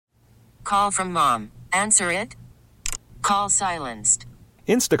call from mom. Answer it. Call silenced.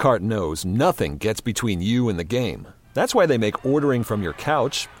 Instacart knows nothing gets between you and the game. That's why they make ordering from your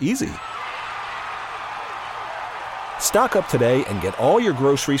couch easy. Stock up today and get all your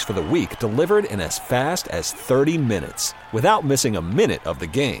groceries for the week delivered in as fast as 30 minutes without missing a minute of the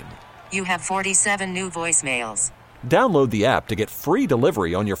game. You have 47 new voicemails. Download the app to get free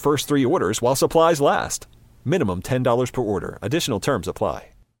delivery on your first 3 orders while supplies last. Minimum $10 per order. Additional terms apply.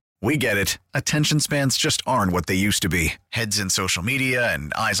 We get it. Attention spans just aren't what they used to be. Heads in social media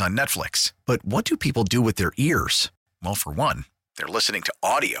and eyes on Netflix. But what do people do with their ears? Well, for one, they're listening to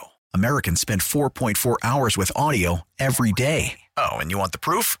audio. Americans spend 4.4 hours with audio every day. Oh, and you want the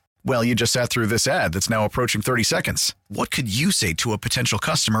proof? Well, you just sat through this ad that's now approaching 30 seconds. What could you say to a potential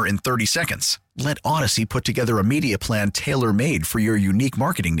customer in 30 seconds? Let Odyssey put together a media plan tailor-made for your unique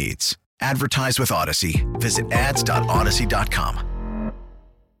marketing needs. Advertise with Odyssey. Visit ads.odyssey.com.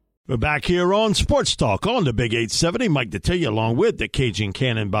 We're back here on Sports Talk on the Big 870. Mike Detillier along with the Cajun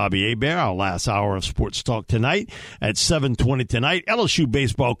Cannon Bobby Hebert. Our last hour of Sports Talk tonight at 7:20 tonight. LSU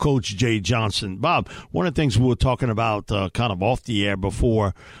baseball coach Jay Johnson. Bob, one of the things we were talking about kind of off the air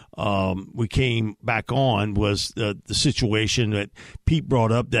before we came back on was the situation that Pete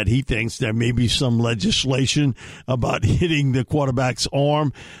brought up, that he thinks there may be some legislation about hitting the quarterback's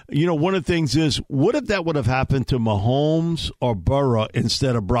arm. You know, one of the things is, what if that would have happened to Mahomes or Burrow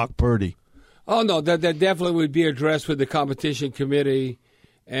instead of Brock Purdy? Oh, no, that definitely would be addressed with the competition committee,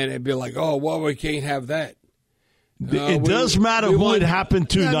 and it'd be like, oh, well, we can't have that. It does matter who it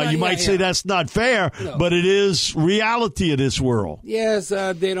happened to. Now, you might say that's not fair, but it is reality of this world. Yes,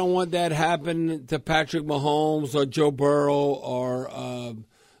 they don't want that happen to Patrick Mahomes or Joe Burrow or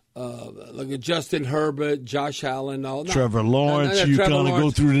like Justin Herbert, Josh Allen. Trevor Lawrence. You kind of go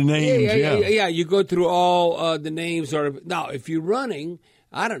through the names. Yeah, you go through all the names. Now, if you're running,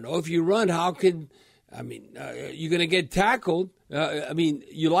 I don't know. If you run, how can – I mean, you're going to get tackled.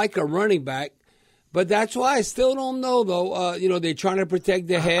 You like a running back. But that's why I still don't know, though. They're trying to protect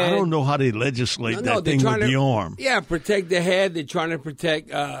the head. I don't know how they legislate that thing with the arm. Yeah, protect the head. They're trying to protect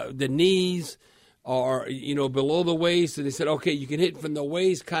the knees or, below the waist. And they said, okay, you can hit from the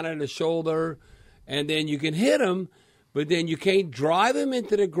waist, kind of the shoulder, and then you can hit him, but then you can't drive him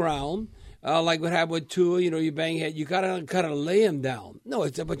into the ground. Like what happened with Tua, you bang head. You got to kind of lay him down. No,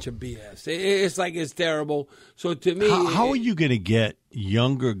 it's a bunch of BS. It's terrible. So to me. How are you going to get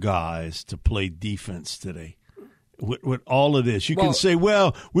younger guys to play defense today with all of this? You can say,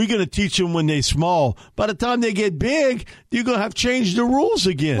 well, we're going to teach them when they're small. By the time they get big, you're going to have changed the rules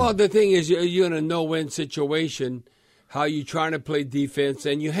again. Well, the thing is, you're in a no-win situation, how you trying to play defense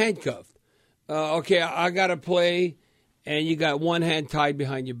and you handcuffed. Okay, I got to play. And you got one hand tied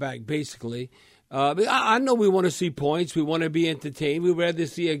behind your back, basically. But I know we want to see points. We want to be entertained. We'd rather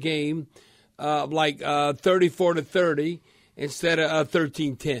see a game like 34-30 instead of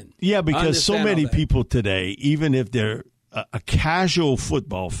 13-10. Yeah, because so many people today, even if they're a casual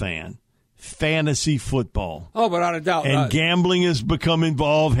football fan, fantasy football. Oh, without a doubt. And gambling has become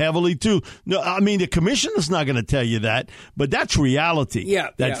involved heavily, too. No, I mean, the commissioner's not going to tell you that, but that's reality. Yeah.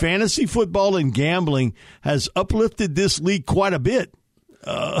 Fantasy football and gambling has uplifted this league quite a bit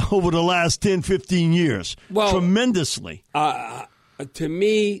over the last 10, 15 years. Well, tremendously. To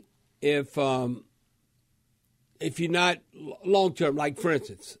me, if you're not long-term, like, for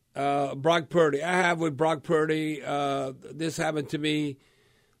instance, Brock Purdy. I have with Brock Purdy, this happened to me,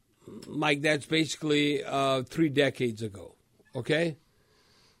 Mike, that's basically 3 decades ago, okay?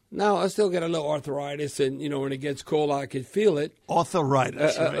 Now, I still get a little arthritis, and, when it gets cold, I can feel it.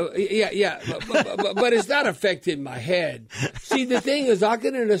 Arthritis, right? Yeah, but it's not affecting my head. See, the thing is, I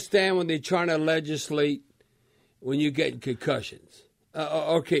can understand when they're trying to legislate when you're getting concussions.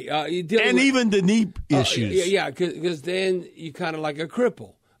 Even the knee issues. Because then you're kind of like a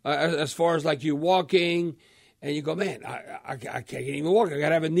cripple. As far as, like, you're walking – and you go, man, I can't even walk. I got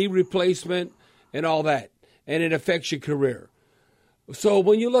to have a knee replacement and all that. And it affects your career. So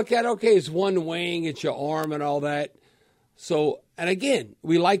when you look at, okay, it's one wing, it's your arm and all that. So, and again,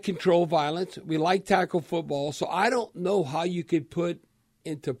 we like control violence. We like tackle football. So I don't know how you could put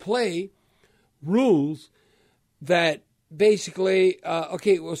into play rules that basically,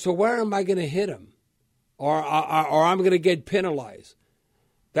 so where am I going to hit him? Or I'm going to get penalized.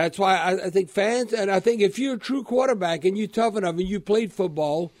 That's why I think fans, and I think if you're a true quarterback and you're tough enough and you played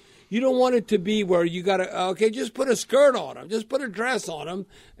football, you don't want it to be where you got to, just put a skirt on him, just put a dress on him,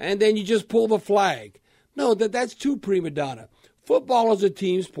 and then you just pull the flag. No, that's too prima donna. Football is a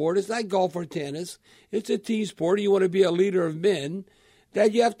team sport. It's like golf or tennis. It's a team sport. You want to be a leader of men,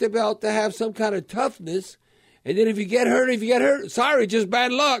 that you have to be able to have some kind of toughness. And then if you get hurt, sorry, just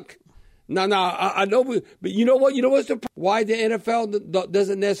bad luck. No, I know, but you know what? You know what's why the NFL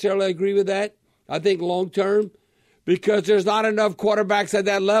doesn't necessarily agree with that? I think long term, because there's not enough quarterbacks at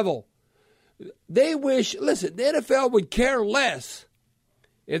that level. They wish. Listen, the NFL would care less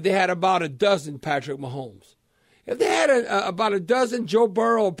if they had about a dozen Patrick Mahomes. If they had about a dozen Joe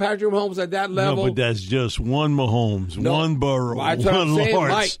Burrow or Patrick Mahomes at that level. No, but that's just one Mahomes, one Burrow, that's what I'm saying,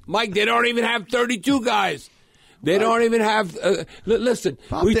 Lawrence. Mike, they don't even have 32 guys. They don't even have. Listen,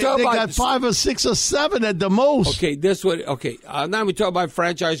 they got 5 or 6 or 7 at the most. Okay, now we talk about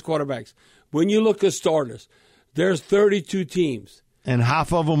franchise quarterbacks. When you look at starters, there's 32 teams. And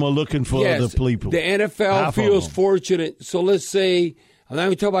half of them are looking for other people. The NFL feels fortunate. So let's say, now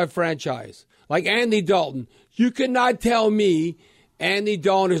we talk about franchise. Like Andy Dalton. You cannot tell me Andy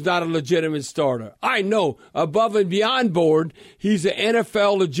Dalton is not a legitimate starter. I know, above and beyond board, he's an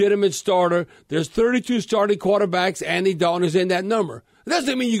NFL legitimate starter. There's 32 starting quarterbacks. Andy Dalton is in that number. It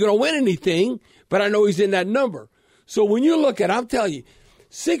doesn't mean you're going to win anything, but I know he's in that number. So when you look at, I'm telling you,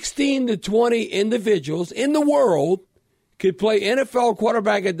 16 to 20 individuals in the world could play NFL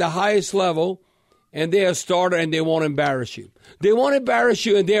quarterback at the highest level, and they're a starter, and they won't embarrass you. They won't embarrass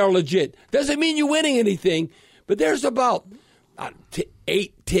you, and they are legit. Doesn't mean you're winning anything, but there's about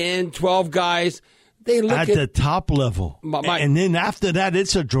 8, 10, 12 guys. They look at the top level. And then after that,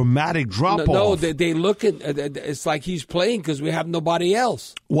 it's a dramatic drop-off. No, they look at it's like he's playing because we have nobody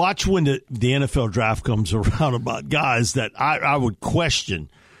else. Watch when the NFL draft comes around about guys that I would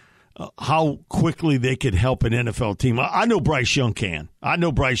question how quickly they could help an NFL team. I know Bryce Young can. I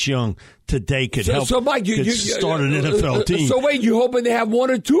know Bryce Young today could help Mike, you start an NFL team. So wait, you hoping they have 1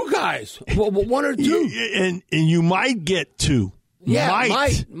 or 2 guys? 1 or 2? And you might get 2. Yeah,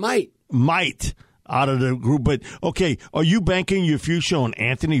 might out of the group. But, okay, are you banking your future on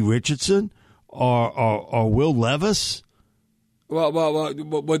Anthony Richardson or Will Levis? Well,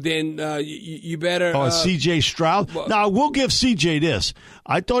 then you better. Or C.J. Stroud. Now, we'll give C.J. this.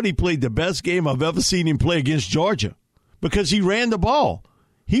 I thought he played the best game I've ever seen him play against Georgia because he ran the ball.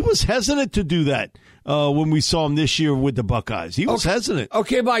 He was hesitant to do that when we saw him this year with the Buckeyes. He was hesitant.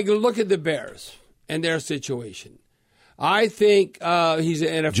 Okay, Mike, look at the Bears and their situation. I think he's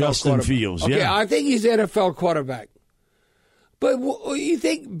an NFL Justin quarterback. Fields, okay, yeah. I think he's an NFL quarterback. But you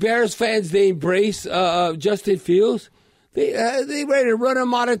think Bears fans, they embrace Justin Fields? They ready to run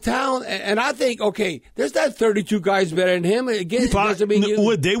him out of town, and I think, okay, there's not 32 guys better than him. Again, it doesn't mean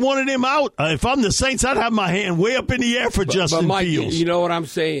they wanted him out. If I'm the Saints, I'd have my hand way up in the air for Justin Mike, Fields. You know what I'm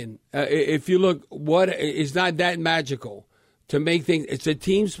saying? If you look, it's not that magical to make things. It's a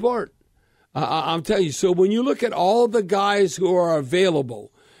team sport. I'm telling you. So when you look at all the guys who are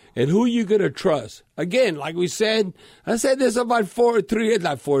available and who you're going to trust, again, like we said, I said this about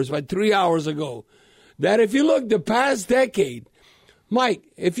 3 hours ago. That if you look the past decade, Mike,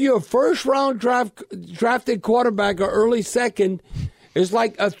 if you're a first-round drafted quarterback or early second, it's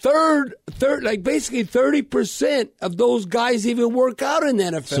like a third, like basically 30% of those guys even work out in the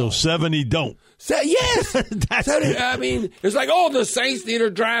NFL. So 70 don't. Yes. I mean, it's like, the Saints need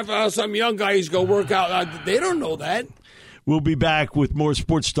to draft some young guy who's going to work out. They don't know that. We'll be back with more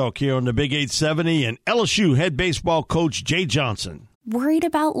sports talk here on the Big 870 and LSU head baseball coach Jay Johnson. Worried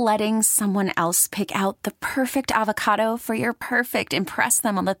about letting someone else pick out the perfect avocado for your perfect impress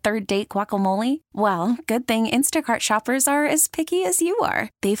them on the third date guacamole? Well, good thing Instacart shoppers are as picky as you are.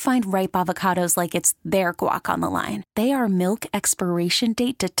 They find ripe avocados like it's their guac on the line. They are milk expiration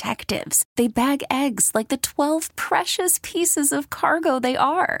date detectives. They bag eggs like the 12 precious pieces of cargo they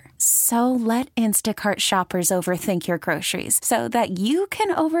are. So let Instacart shoppers overthink your groceries so that you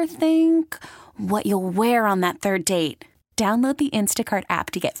can overthink what you'll wear on that third date. Download the Instacart app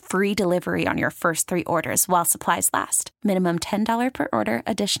to get free delivery on your first 3 orders while supplies last. Minimum $10 per order.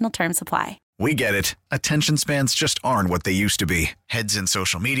 Additional terms apply. We get it. Attention spans just aren't what they used to be. Heads in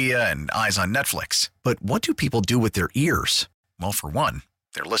social media and eyes on Netflix. But what do people do with their ears? Well, for one,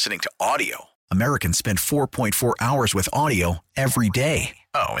 they're listening to audio. Americans spend 4.4 hours with audio every day.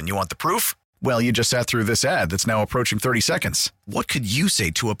 Oh, and you want the proof? Well, you just sat through this ad that's now approaching 30 seconds. What could you say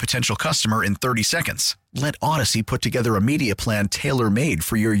to a potential customer in 30 seconds? Let Odyssey put together a media plan tailor-made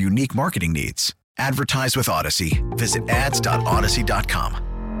for your unique marketing needs. Advertise with Odyssey. Visit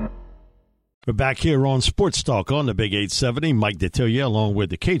ads.odyssey.com. We're back here on Sports Talk on the Big 870. Mike Detillier along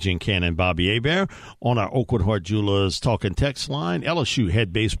with the Cajun Cannon Bobby Hebert on our Oakwood Heart Jewelers talk and text line. LSU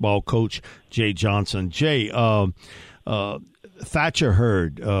head baseball coach Jay Johnson. Jay, Thatcher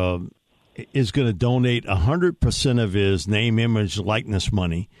Hurd is going to donate 100% of his name, image, likeness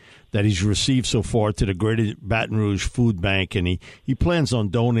money that he's received so far to the Greater Baton Rouge Food Bank, and he plans on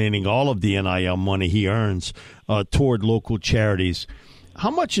donating all of the NIL money he earns toward local charities. How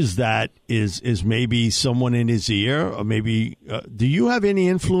much is that is maybe someone in his ear, or maybe do you have any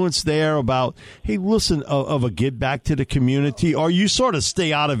influence there about, hey, listen, of a give back to the community, or you sort of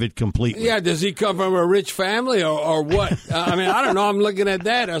stay out of it completely? Yeah, does he come from a rich family or what? I mean, I don't know. I'm looking at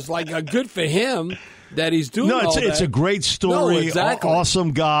that as like good for him that he's doing all that. It's a great story. No, exactly.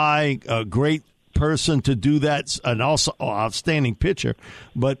 Awesome guy, a great person to do that, and also outstanding pitcher.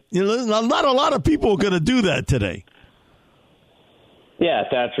 But not a lot of people are going to do that today. Yeah,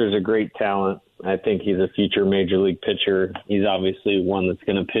 Thatcher's a great talent. I think he's a future major league pitcher. He's obviously one that's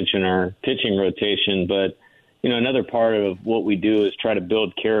going to pitch in our pitching rotation. But, another part of what we do is try to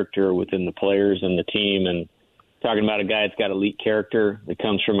build character within the players and the team. And talking about a guy that's got elite character, that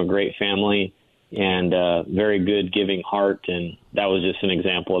comes from a great family and very good giving heart. And that was just an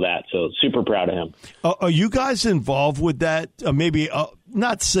example of that. So super proud of him. Are you guys involved with that? Maybe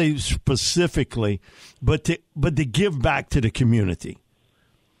not say specifically, but to give back to the community.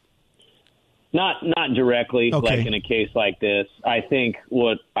 Not directly, okay. Like in a case like this. I think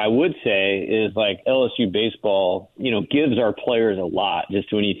what I would say is like LSU baseball, gives our players a lot.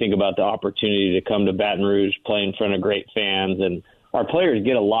 Just when you think about the opportunity to come to Baton Rouge, play in front of great fans, and our players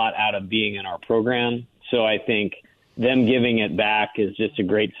get a lot out of being in our program. So I think them giving it back is just a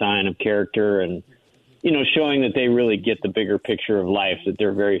great sign of character and, showing that they really get the bigger picture of life, that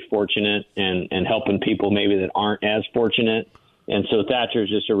they're very fortunate and helping people maybe that aren't as fortunate. And so Thatcher is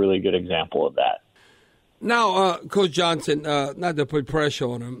just a really good example of that. Now, Coach Johnson, not to put pressure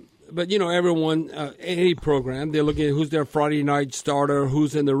on him, but, everyone, any program, they're looking at who's their Friday night starter,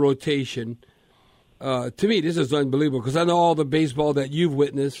 who's in the rotation. To me, this is unbelievable because I know all the baseball that you've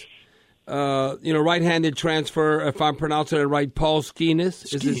witnessed. Right-handed transfer, if I'm pronouncing it right, Paul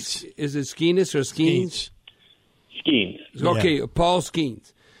Skenes. Is it Skenes or Skenes? Skenes. Okay, yeah. Paul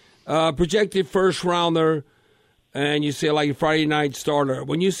Skenes. Projected first-rounder. And you say like Friday night starter.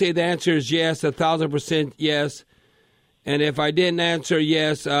 When you say the answer is yes, 1,000% yes, and if I didn't answer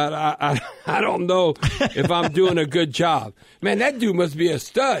yes, I don't know if I'm doing a good job. Man, that dude must be a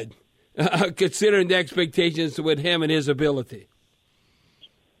stud, considering the expectations with him and his ability.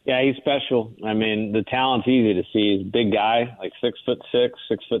 Yeah, he's special. I mean, the talent's easy to see. He's a big guy, like 6'6",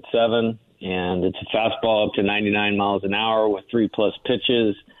 6'7", and it's a fastball up to 99 miles an hour with 3+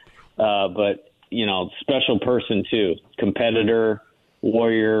 pitches, but. Special person too, competitor,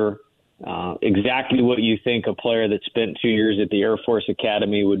 warrior, exactly what you think a player that spent 2 years at the Air Force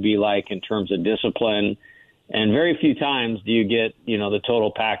Academy would be like in terms of discipline. And very few times do you get, the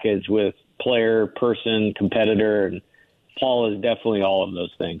total package with player, person, competitor. And Paul is definitely all of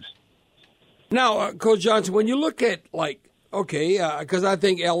those things. Now, Coach Johnson, when you look at because I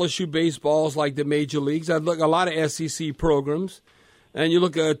think LSU baseball is like the major leagues. I look at a lot of SEC programs. And you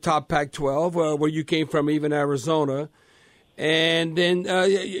look at top Pac-12, where you came from, even Arizona. And then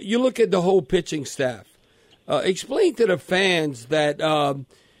you look at the whole pitching staff. Explain to the fans that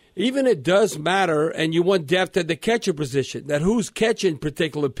even it does matter, and you want depth at the catcher position, that who's catching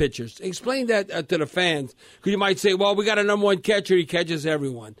particular pitchers. Explain that to the fans. Because you might say, well, we got a number one catcher, he catches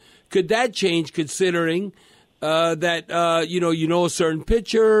everyone. Could that change considering that, you know a certain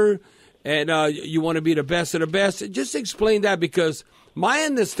pitcher and you want to be the best of the best? Just explain that, because my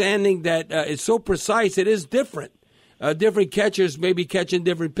understanding that it's so precise, it is different. Different catchers may be catching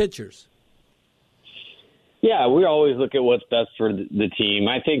different pitchers. Yeah, we always look at what's best for the team.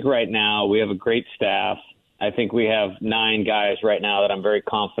 I think right now we have a great staff. I think we have 9 guys right now that I'm very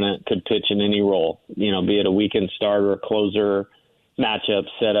confident could pitch in any role, be it a weekend starter, a closer, matchup,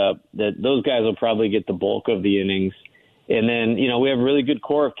 setup, that those guys will probably get the bulk of the innings. And then, we have a really good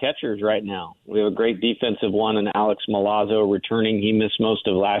core of catchers right now. We have a great defensive one in Alex Milazzo returning. He missed most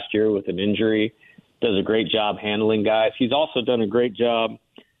of last year with an injury. Does a great job handling guys. He's also done a great job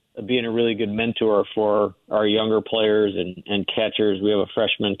of being a really good mentor for our younger players and catchers. We have a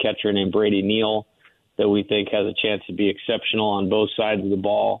freshman catcher named Brady Neal that we think has a chance to be exceptional on both sides of the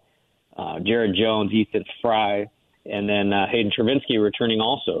ball. Jared Jones, Ethan Fry, and then Hayden Travinsky returning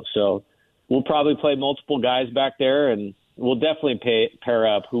also. So we'll probably play multiple guys back there, and we'll definitely pair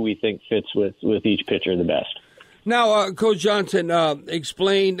up who we think fits with each pitcher the best. Now, Coach Johnson,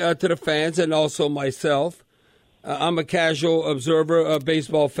 explain to the fans and also myself, I'm a casual observer, a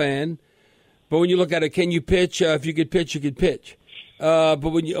baseball fan, but when you look at it, can you pitch? If you could pitch, you could pitch. But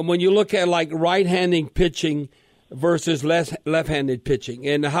when you look at like right-handed pitching versus left-handed pitching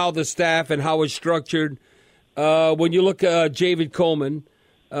and how the staff and how it's structured, when you look at Javid Coleman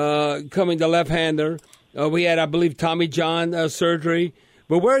coming the left-hander, we had, I believe, Tommy John surgery.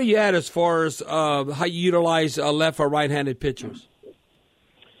 But where are you at as far as how you utilize left or right-handed pitchers?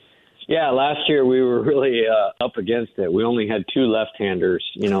 Yeah, last year we were really up against it. We only had two left-handers,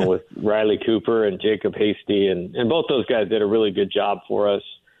 with Riley Cooper and Jacob Hasty, and both those guys did a really good job for us.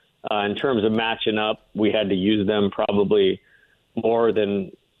 In terms of matching up, we had to use them probably more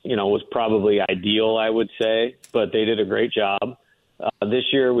than, was probably ideal, I would say, but they did a great job. This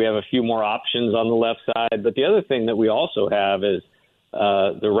year we have a few more options on the left side, but the other thing that we also have is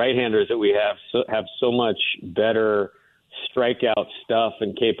the right-handers that we have so much better strikeout stuff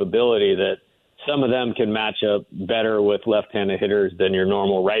and capability that some of them can match up better with left-handed hitters than your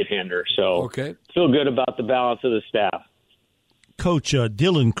normal right-hander. So feel good about the balance of the staff. Coach,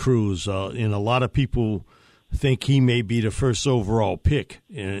 Dylan Cruz, a lot of people think he may be the first overall pick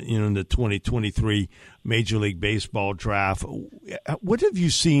in the 2023 Major League Baseball draft. What have you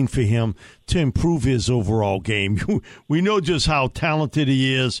seen for him to improve his overall game? We know just how talented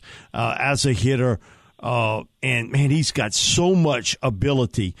he is as a hitter. And, man, he's got so much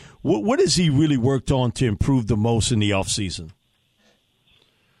ability. What has he really worked on to improve the most in the offseason?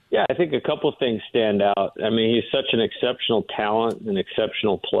 Yeah, I think a couple things stand out. I mean, he's such an exceptional talent, an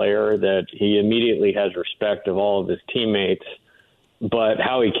exceptional player that he immediately has respect of all of his teammates. But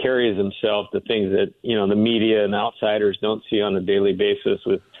how he carries himself, the things that, the media and outsiders don't see on a daily basis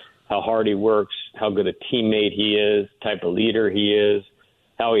with how hard he works, how good a teammate he is, type of leader he is,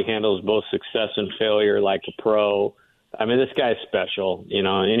 how he handles both success and failure like a pro. I mean, this guy's special.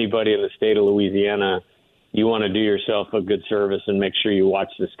 Anybody in the state of Louisiana, you want to do yourself a good service and make sure you watch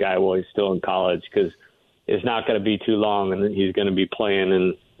this guy while he's still in college, because it's not going to be too long and he's going to be playing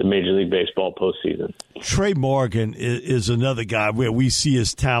in the Major League Baseball postseason. Trey Morgan is another guy where we see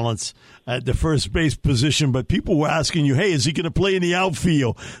his talents at the first base position, but people were asking you, hey, is he going to play in the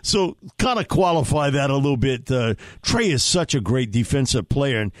outfield? So kind of qualify that a little bit. Trey is such a great defensive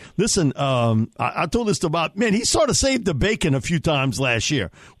player. And listen, I told this about, he sort of saved the bacon a few times last year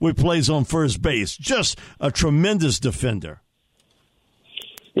with plays on first base. Just a tremendous defender.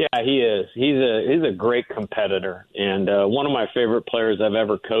 Yeah, he is. He's a great competitor, and one of my favorite players I've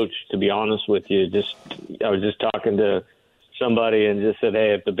ever coached, to be honest with you. I was just talking to somebody and just said,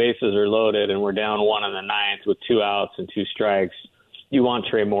 hey, if the bases are loaded and we're down 1 in the 9th with 2 outs and 2 strikes, you want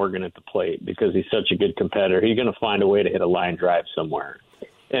Trey Morgan at the plate because he's such a good competitor. He's going to find a way to hit a line drive somewhere.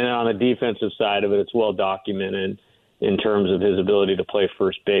 And on the defensive side of it, it's well documented in terms of his ability to play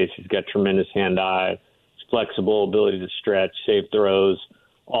first base. He's got tremendous hand-eye, flexible ability to stretch, save throws,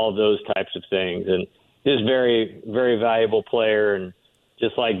 all of those types of things. And just very, very valuable player. And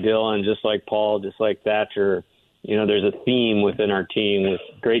just like Dylan, just like Paul, just like Thatcher, there's a theme within our team with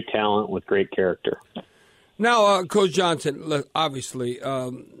great talent, with great character. Now, Coach Johnson, look, obviously,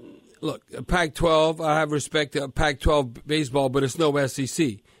 Pac-12, I have respect to Pac-12 baseball, but it's no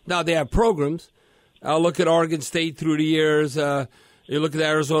SEC. Now, they have programs. I'll look at Oregon State through the years. You look at the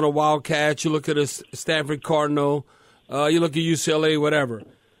Arizona Wildcats. You look at the Stanford Cardinal. You look at UCLA, whatever.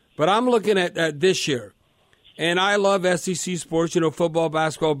 But I'm looking at this year. And I love SEC sports, football,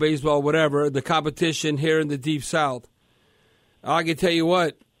 basketball, baseball, whatever, the competition here in the Deep South. I can tell you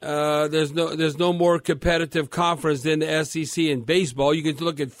what, there's no more competitive conference than the SEC in baseball. You can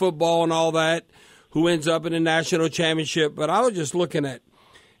look at football and all that, who ends up in the national championship. But I was just looking at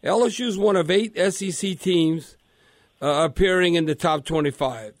LSU's one of 8 SEC teams appearing in the top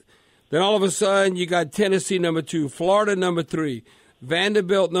 25. Then all of a sudden, you got Tennessee number 2, Florida number 3,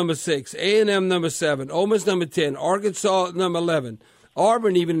 Vanderbilt number 6, A&M number 7, Ole Miss number 10, Arkansas number 11,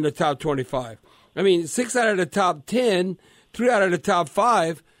 Auburn even in the top 25. I mean, 6 out of the top 10, 3 out of the top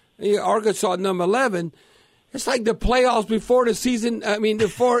 5, Arkansas number 11. It's like the playoffs before the season,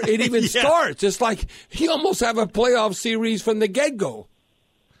 before it even starts. It's like you almost have a playoff series from the get-go.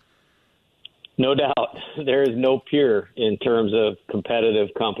 No doubt. There is no peer in terms of competitive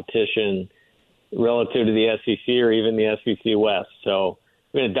competition relative to the SEC or even the SEC West. So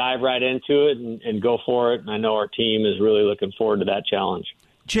we're going to dive right into it and go for it. And I know our team is really looking forward to that challenge.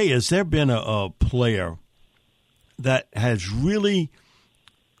 Jay, has there been a player that has really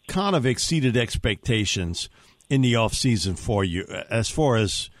kind of exceeded expectations in the offseason for you as far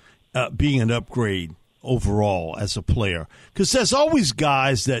as being an upgrade overall as a player? Because there's always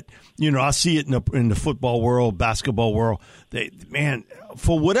guys that, I see it in the football world, basketball world,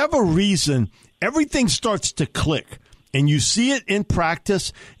 for whatever reason, everything starts to click. And you see it in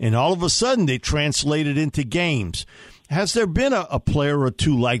practice, and all of a sudden they translate it into games. Has there been a player or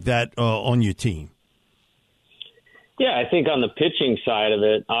two like that on your team? Yeah, I think on the pitching side of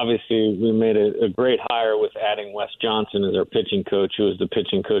it, obviously we made a great hire with adding Wes Johnson as our pitching coach, who was the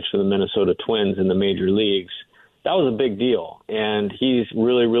pitching coach for the Minnesota Twins in the major leagues. That was a big deal, and he's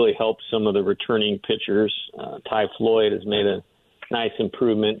really, really helped some of the returning pitchers. Ty Floyd has made a nice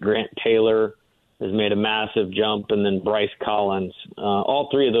improvement. Grant Taylor has made a massive jump, and then Bryce Collins. All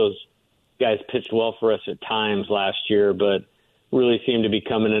three of those guys pitched well for us at times last year, but really seem to be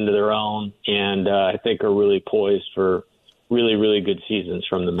coming into their own, and I think are really poised for really, really good seasons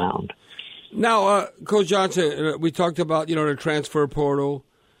from the mound. Now, Coach Johnson, we talked about, the transfer portal,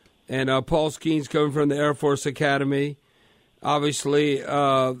 and Paul Skeens coming from the Air Force Academy. Obviously,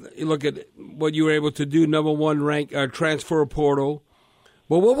 you look at what you were able to do, number one ranked transfer portal.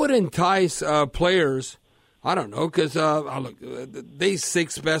 But what would entice players? I don't know, because they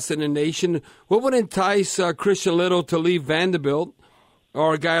sixth best in the nation. What would entice Christian Little to leave Vanderbilt,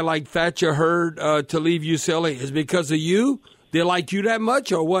 or a guy like Thatcher Hurd to leave UCLA? Is it because of you? They like you that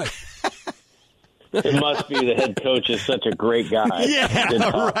much, or what? It must be the head coach is such a great guy. Yeah,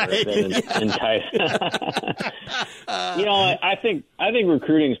 right. I think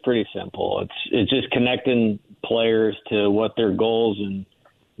recruiting is pretty simple. It's just connecting players to what their goals and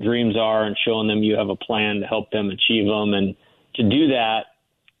dreams are, and showing them you have a plan to help them achieve them. And to do that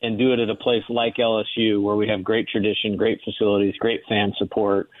and do it at a place like LSU, where we have great tradition, great facilities, great fan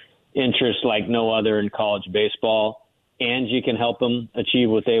support, interest like no other in college baseball, and you can help them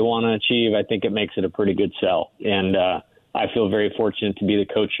achieve what they want to achieve, I think it makes it a pretty good sell. And I feel very fortunate to be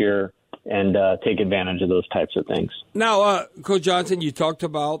the coach here and take advantage of those types of things. Now, Coach Johnson, you talked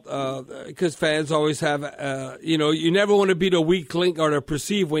about, because fans always have, you never want to be the weak link or the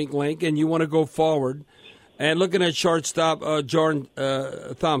perceived weak link, and you want to go forward. And looking at shortstop Jordan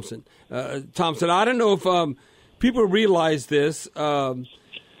Thompson, I don't know if people realize this,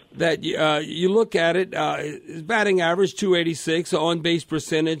 that you look at it, his batting average, 286, on-base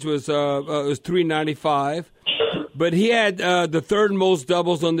percentage was 395. But he had the third most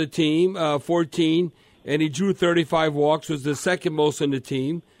doubles on the team, 14, and he drew 35 walks, was the second most on the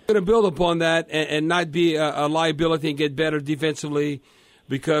team. Going to build upon that and not be a liability and get better defensively,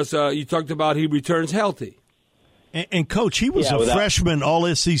 because you talked about he returns healthy. And Coach, he was a freshman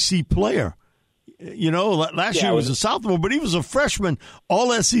All-SEC player. Last year he was a sophomore, but he was a freshman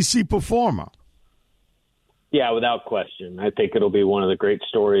All-SEC performer. Yeah, without question. I think it'll be one of the great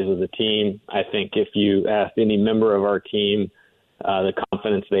stories of the team. I think if you asked any member of our team the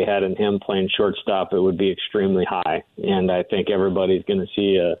confidence they had in him playing shortstop, it would be extremely high. And I think everybody's going to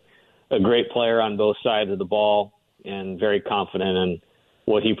see a great player on both sides of the ball, and very confident in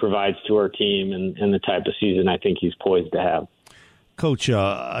what he provides to our team and the type of season I think he's poised to have. Coach,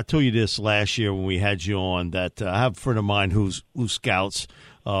 I told you this last year when we had you on, that I have a friend of mine who scouts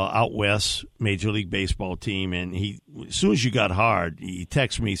out west Major League Baseball team, and as soon as you got hired, he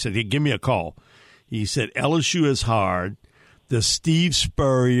texted me. He said, "Hey, give me a call." He said, "LSU is hard. The Steve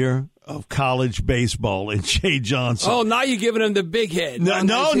Spurrier of college baseball and Jay Johnson." Oh, now you're giving him the big head. No.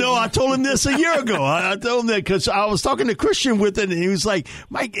 I told him this a year ago. I told him that because I was talking to Christian with it, and he was like,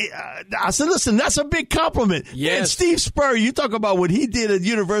 "Mike," I said, "Listen, that's a big compliment." Yes. And Steve Spurrier, you talk about what he did at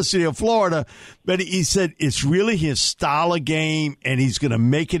University of Florida, but he said it's really his style of game, and he's going to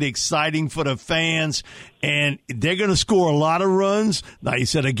make it exciting for the fans, and they're going to score a lot of runs. Now, he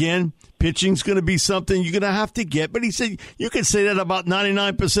said, again, pitching's going to be something you're going to have to get. But he said you can say that about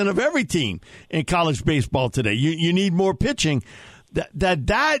 99% of every team in college baseball today. You need more pitching.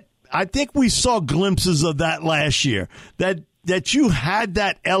 That I think we saw glimpses of that last year. That you had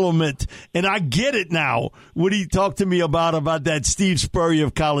that element, and I get it now. What he talked to me about that Steve Spurrier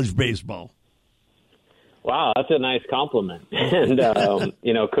of college baseball. Wow, that's a nice compliment. And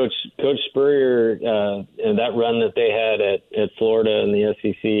Coach Spurrier, and that run that they had at Florida in the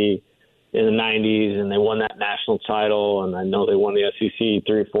SEC in the 90s, and they won that national title, and I know they won the SEC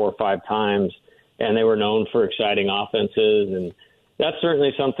 3, 4, 5 times, and they were known for exciting offenses, and that's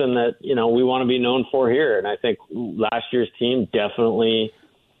certainly something that, we want to be known for here. And I think last year's team definitely,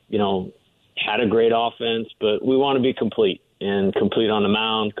 had a great offense, but we want to be complete on the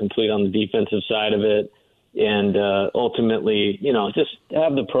mound, complete on the defensive side of it, and ultimately, just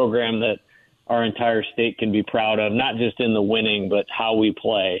have the program that our entire state can be proud of, not just in the winning, but how we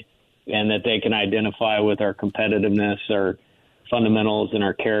play, and that they can identify with our competitiveness, our fundamentals, and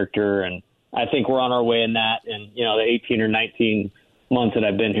our character. And I think we're on our way in that. And, the 18 or 19 months that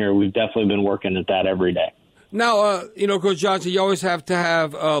I've been here, we've definitely been working at that every day. Now, Coach Johnson, you always have to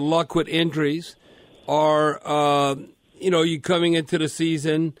have luck with injuries, or, you coming into the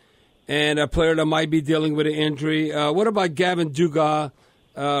season and a player that might be dealing with an injury. What about Gavin Dugas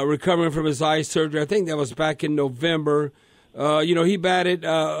recovering from his eye surgery? I think that was back in November. He batted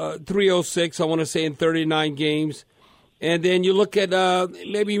 306, I want to say, in 39 games. And then you look at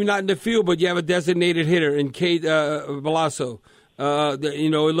maybe not in the field, but you have a designated hitter in Cade Velasco.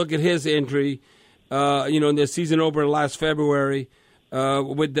 Look at his injury, in the season opener last February.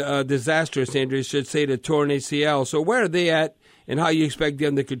 with the disastrous injury, should say the torn ACL. So where are they at, and how you expect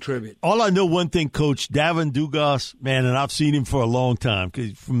them to contribute? All I know one thing, Coach, Davin Dugas, man, and I've seen him for a long time,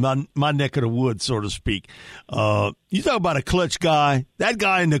 'cause from my neck of the woods, so to speak. You talk about a clutch guy. That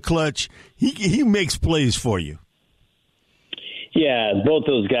guy in the clutch, he makes plays for you. Yeah, both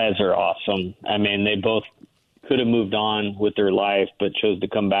those guys are awesome. I mean, they both could have moved on with their life, but chose to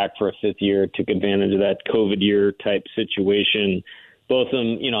come back for a fifth year, took advantage of that COVID year type situation. Both of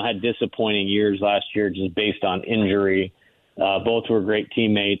them, had disappointing years last year just based on injury. Both were great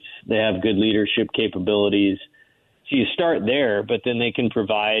teammates. They have good leadership capabilities. So you start there, but then they can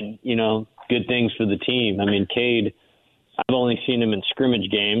provide, good things for the team. I mean, Cade, I've only seen him in scrimmage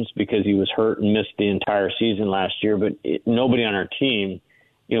games because he was hurt and missed the entire season last year, but nobody on our team,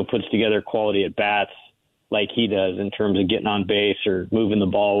 puts together quality at bats like he does in terms of getting on base or moving the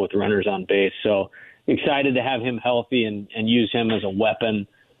ball with runners on base. So excited to have him healthy and use him as a weapon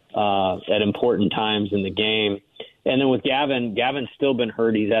at important times in the game. And then with Gavin's still been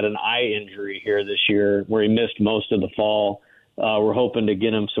hurt. He's had an eye injury here this year where he missed most of the fall. We're hoping to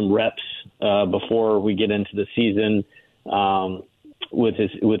get him some reps before we get into the season with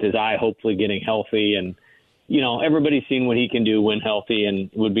his eye hopefully getting healthy. And, everybody's seen what he can do when healthy, and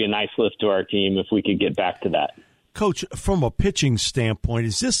it would be a nice lift to our team if we could get back to that. Coach, from a pitching standpoint,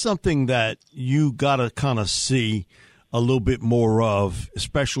 is this something that you got to kind of see a little bit more of,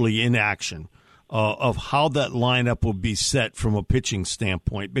 especially in action, of how that lineup will be set from a pitching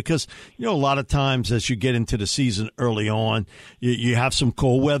standpoint? Because, a lot of times as you get into the season early on, you have some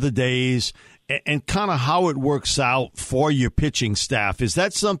cold weather days, and kind of how it works out for your pitching staff. Is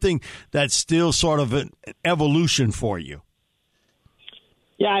that something that's still sort of an evolution for you?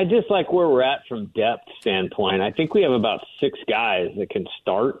 Yeah, I just like where we're at from depth standpoint. I think we have about 6 guys that can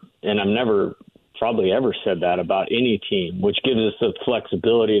start, and I've never probably ever said that about any team, which gives us the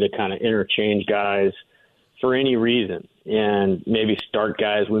flexibility to kind of interchange guys for any reason and maybe start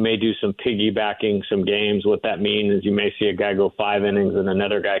guys. We may do some piggybacking some games. What that means is you may see a guy go 5 innings and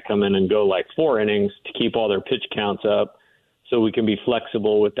another guy come in and go like 4 innings to keep all their pitch counts up so we can be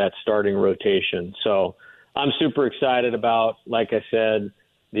flexible with that starting rotation. So I'm super excited about, like I said,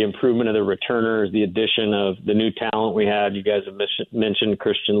 the improvement of the returners, the addition of the new talent we had. You guys have mentioned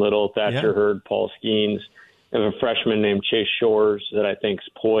Christian Little, Thatcher Hurd, Paul Skeens. We have a freshman named Chase Shores that I think is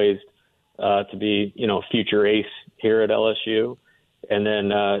poised to be, future ace here at LSU. And then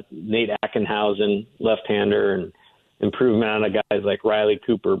Nate Ackenhausen, left-hander, and improvement on of guys like Riley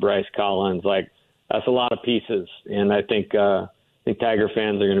Cooper, Bryce Collins. That's a lot of pieces. And I think Tiger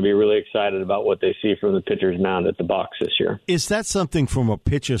fans are going to be really excited about what they see from the pitcher's mound at the box this year. Is that something from a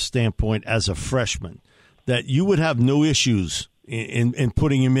pitcher standpoint as a freshman that you would have no issues in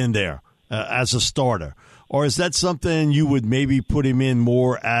putting him in there as a starter? Or is that something you would maybe put him in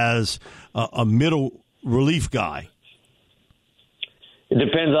more as a middle relief guy? It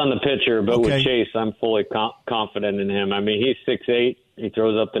depends on the pitcher, but with Chase, I'm fully confident in him. I mean, he's 6'8". He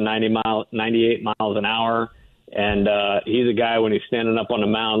throws up to 98 miles an hour. And he's a guy, when he's standing up on the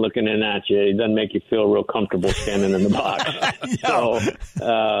mound looking in at you, he doesn't make you feel real comfortable standing in the box. So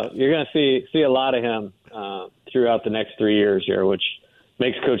you're going to see a lot of him throughout the next 3 years here, which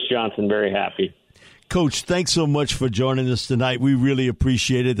makes Coach Johnson very happy. Coach, thanks so much for joining us tonight. We really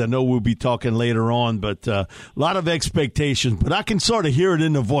appreciate it. I know we'll be talking later on, but a lot of expectations. But I can sort of hear it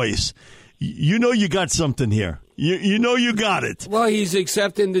in the voice. You know you got something here. You know you got it. Well, he's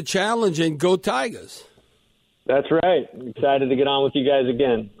accepting the challenge, and go Tigers. That's right. Excited to get on with you guys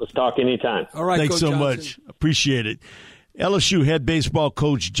again. Let's talk anytime. All right, thanks Coach so Johnson. much. Appreciate it. LSU head baseball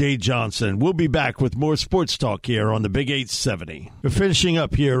coach Jay Johnson. We'll be back with more Sports Talk here on the Big 870. We're finishing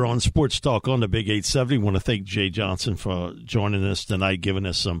up here on Sports Talk on the Big 870. I want to thank Jay Johnson for joining us tonight, giving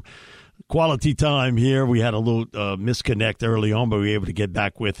us some quality time here. We had a little misconnect early on, but we were able to get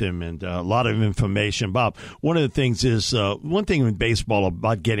back with him and a lot of information. Bob, one of the things is one thing in baseball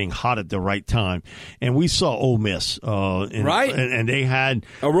about getting hot at the right time, and we saw Ole Miss. Right. And they had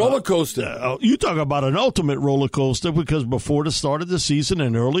a roller coaster. You talk about an ultimate roller coaster, because before the start of the season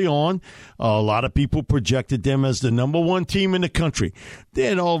and early on, a lot of people projected them as the #1 team in the country.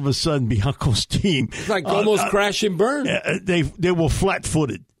 Then all of a sudden, Bianco's team. It's like almost crash and burn. They were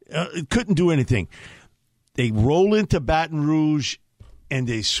flat-footed. Couldn't do anything. They roll into Baton Rouge, and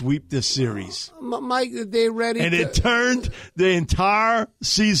they sweep the series. Mike, they're ready. And it turned the entire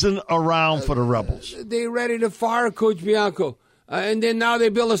season around for the Rebels. They're ready to fire Coach Bianco. And then now they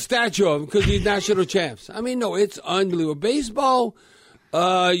build a statue of him because he's national champs. I mean, no, it's unbelievable. Baseball,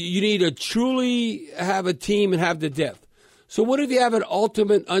 you need to truly have a team and have the depth. So what if you have an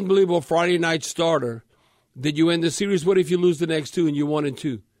ultimate, unbelievable Friday night starter Did you win the series? What if you lose the next two and you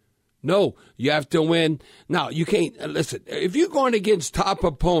 1-2? No, you have to win. Now, you can't, listen, if you're going against top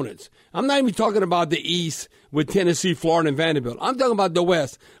opponents, I'm not even talking about the East with Tennessee, Florida, and Vanderbilt. I'm talking about the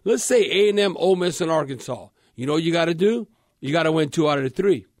West. Let's say A&M, Ole Miss, and Arkansas. You know what you got to do? You got to win 2 out of the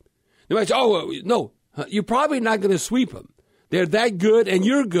 3. They might say, no, you're probably not going to sweep them. They're that good, and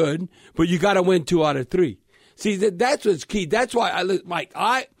you're good, but you got to win 2 out of 3. See, that's what's key. That's why, Mike,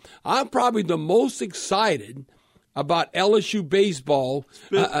 I'm probably the most excited about LSU baseball.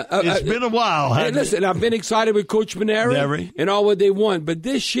 It's been a while. And listen, I've been excited with Coach Maneri and all what they won. But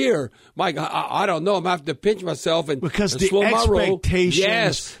this year, Mike, I don't know. I'm going to have to pinch myself and because and the slow my roll. expectations.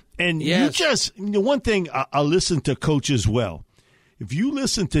 Yes. And you just, one thing I listen to coaches well. If you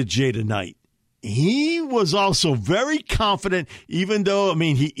listen to Jay tonight, he was also very confident, even though,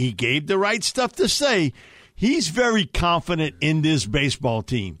 he gave the right stuff to say. He's very confident in this baseball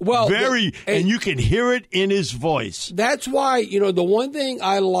team. Well, and you can hear it in his voice. That's why, the one thing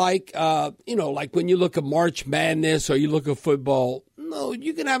I like, like when you look at March Madness or you look at football, no,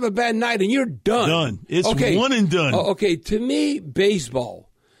 you can have a bad night and you're done. Done. It's one and done. Okay, to me,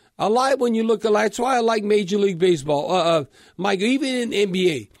 baseball. I like when you look at, that's why I like Major League Baseball. Mike, even in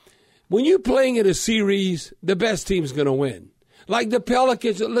NBA, when you're playing in a series, the best team's going to win. Like the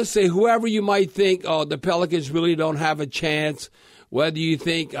Pelicans, let's say whoever you might think, the Pelicans really don't have a chance. Whether you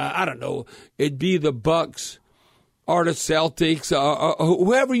think, I don't know, it'd be the Bucks or the Celtics or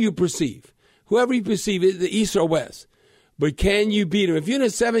whoever you perceive, the East or West. But can you beat them? If you're in a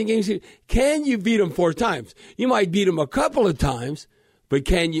 7-game series, can you beat them 4 times? You might beat them a couple of times, but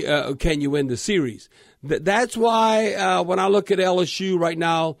can you win the series? That's why when I look at LSU right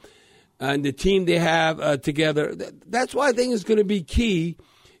now, and the team they have together, that's why I think it's going to be key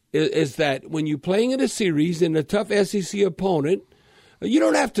is that when you're playing in a series in a tough SEC opponent, you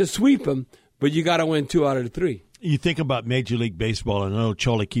don't have to sweep them, but you got to win 2 out of the 3. You think about Major League Baseball, and I know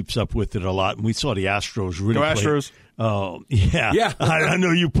Charlie keeps up with it a lot, and we saw the Astros really Go Astros. Oh, yeah. I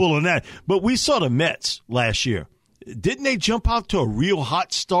know you're pulling that. But we saw the Mets last year. Didn't they jump out to a real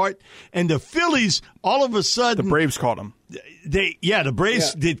hot start? And the Phillies, all of a sudden... The Braves caught them. The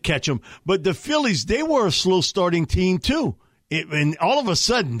Braves did catch them. But the Phillies, they were a slow-starting team, too. And all of a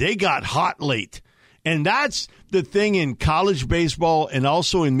sudden, they got hot late. And that's the thing in college baseball and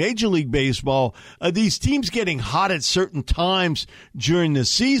also in Major League Baseball, these teams getting hot at certain times during the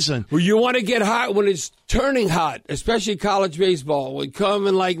season. Well, you want to get hot when it's turning hot, especially college baseball. When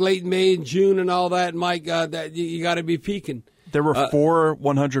coming like late May and June and all that, Mike, that you got to be peaking. There were 4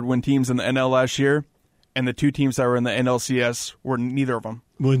 100-win teams in the NL last year, and the 2 teams that were in the NLCS were neither of them.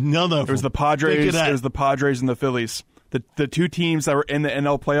 Well, none of them. It was the Padres. It was the Padres and the Phillies. The 2 teams that were in the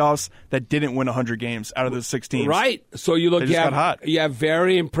NL playoffs that didn't win 100 games out of the 6 teams. Right. So you look, got hot. You have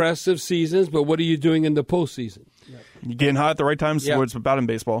very impressive seasons, but what are you doing in the postseason? You're getting hot at the right times. Is what it's about in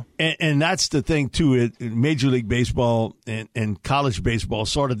baseball. And that's the thing, too. Major League Baseball and college baseball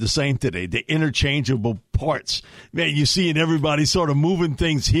sort of the same today. The interchangeable parts. Man, you see everybody sort of moving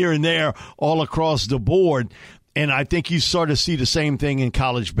things here and there all across the board. And I think you sort of see the same thing in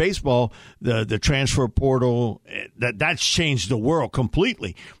college baseball, the transfer portal. That's changed the world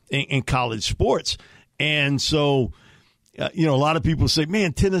completely in college sports. And so, a lot of people say,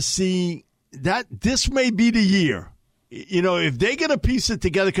 man, Tennessee, this may be the year. If they get a piece it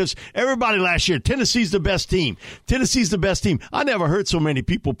together, because everybody last year, Tennessee's the best team. Tennessee's the best team. I never heard so many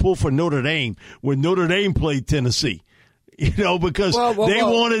people pull for Notre Dame when Notre Dame played Tennessee. Because they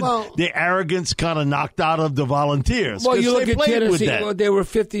wanted the arrogance kind of knocked out of the Volunteers. Well, you look at Tennessee, they were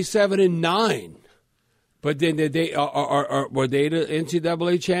 57-9. But then were they the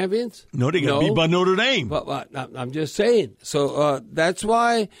NCAA champions? No, they got beat by Notre Dame. But I'm just saying. So that's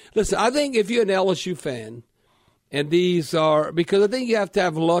why, listen, I think if you're an LSU fan, and these are, because I think you have to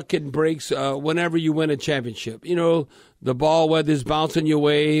have luck and breaks whenever you win a championship. The ball, whether it's bouncing your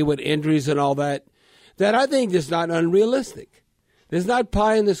way with injuries and all that. That I think is not unrealistic. There's not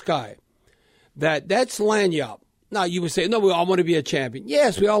pie in the sky. That's lanyard. Now, you would say, no, we all want to be a champion.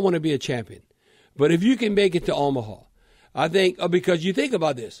 Yes, we all want to be a champion. But if you can make it to Omaha, I think, because you think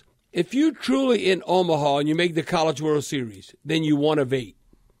about this. If you're truly in Omaha and you make the College World Series, then you 1 of 8.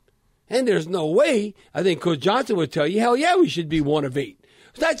 And there's no way, I think Coach Johnson would tell you, hell yeah, we should be 1 of 8.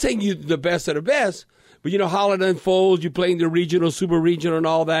 It's not saying you're the best of the best, but how it unfolds, you're playing the regional, super regional, and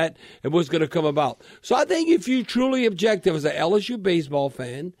all that, and what's going to come about. So I think if you're truly objective as an LSU baseball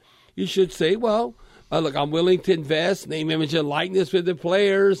fan, you should say, well, look, I'm willing to invest, name, image, and likeness with the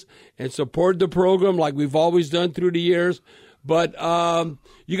players and support the program like we've always done through the years. But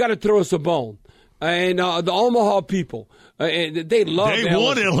you got to throw us a bone. and the Omaha people. And they love They LSU.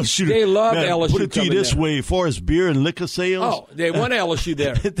 want LSU. They love LSU. Put it to you this way, as far as beer and liquor sales. Oh, they want LSU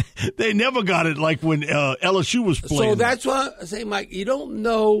there. They never got it like when LSU was playing. So that's why I say, Mike, you don't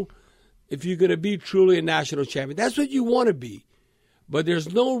know if you're going to be truly a national champion. That's what you want to be. But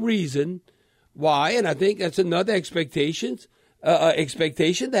there's no reason why, and I think that's another expectation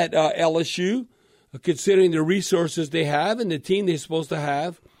that LSU, considering the resources they have and the team they're supposed to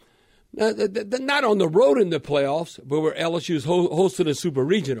have, not on the road in the playoffs, but where LSU is hosting a super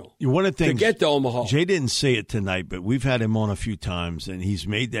regional. One of the things, to get to Omaha. Jay didn't say it tonight, but we've had him on a few times, and he's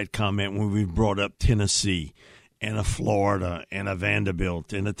made that comment when we've brought up Tennessee and a Florida and a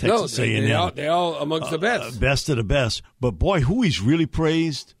Vanderbilt and a Texas A&M. They're all amongst the best. Best of the best. But, boy, who he's really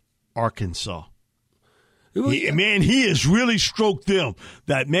praised? Arkansas. He has really stroked them.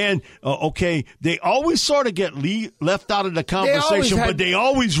 That man, okay, they always sort of get left out of the conversation, but they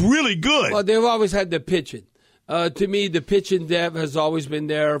always really good. Well, they've always had the pitching. To me, the pitching depth has always been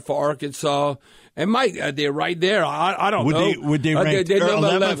there for Arkansas. And Mike, they're right there. I don't know. Would they rank they're number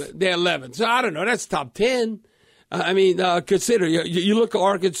 11th? They're 11. So I don't know. That's top 10. Consider, you look at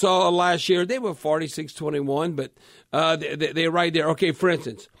Arkansas last year, they were 46-21, but they're right there. Okay, for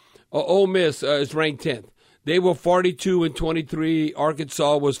instance, Ole Miss is ranked 10th. They were 42-23.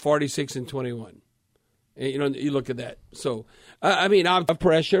 Arkansas was 46-21. And, you look at that. So, I have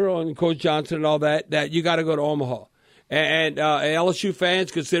pressure on Coach Johnson and all that you got to go to Omaha. And LSU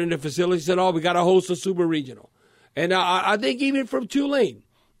fans, considering the facility, said, we got to host a super regional. And I think even from Tulane,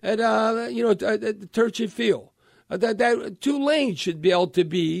 at Turchin Field, that Tulane should be able to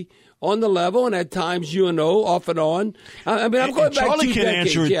be on the level, and at times UNO off and on. I'm going back Charlie 2 can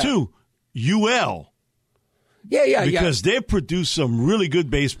decades. answer it too. UL. Yeah. Because they've produced some really good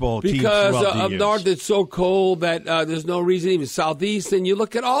baseball teams because throughout the up years. north it's so cold that there's no reason, even southeast, and you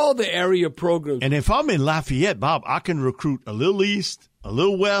look at all the area programs. And if I'm in Lafayette, Bob, I can recruit a little east, a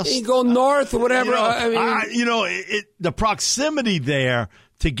little west. You go north or whatever. The proximity there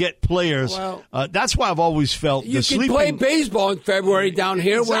to get players. Well, that's why I've always felt you can play baseball in February down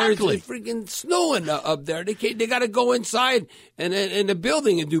here where it's freaking snowing up there. They got to go inside and in the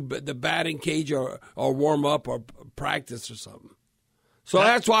building and do the batting cage or warm up or practice or something. So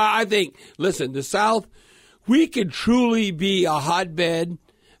that's why I think, listen, the South, we could truly be a hotbed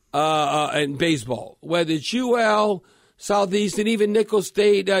in baseball, whether it's UL, Southeast, and even Nicholls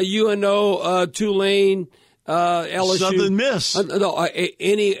State, UNO, Tulane, LSU, Southern Miss.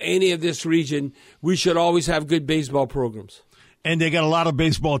 Any of this region, we should always have good baseball programs. And they got a lot of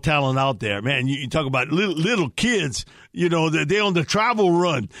baseball talent out there, man. You talk about little kids, they're on the travel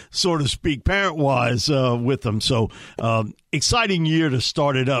run, so to speak, parent-wise, with them. So, exciting year to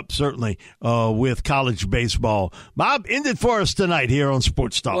start it up, certainly, with college baseball. Bob, end it for us tonight here on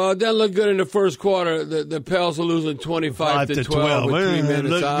Sports Talk. Well, it doesn't look good in the first quarter. The Pels are losing 25-12 with 3 minutes.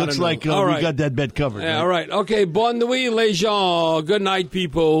 Looks like we got that bet covered. Yeah, all right. Okay, bonne nuit, les gens. Good night,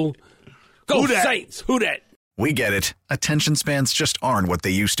 people. Go Saints. Who dat? We get it. Attention spans just aren't what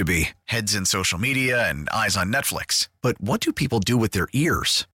they used to be. Heads in social media and eyes on Netflix. But what do people do with their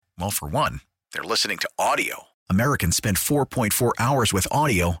ears? Well, for one, they're listening to audio. Americans spend 4.4 hours with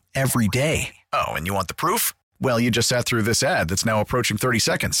audio every day. Oh, and you want the proof? Well, you just sat through this ad that's now approaching 30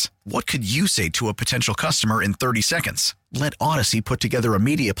 seconds. What could you say to a potential customer in 30 seconds? Let Odyssey put together a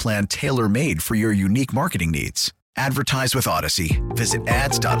media plan tailor-made for your unique marketing needs. Advertise with Odyssey. Visit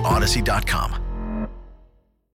ads.odyssey.com.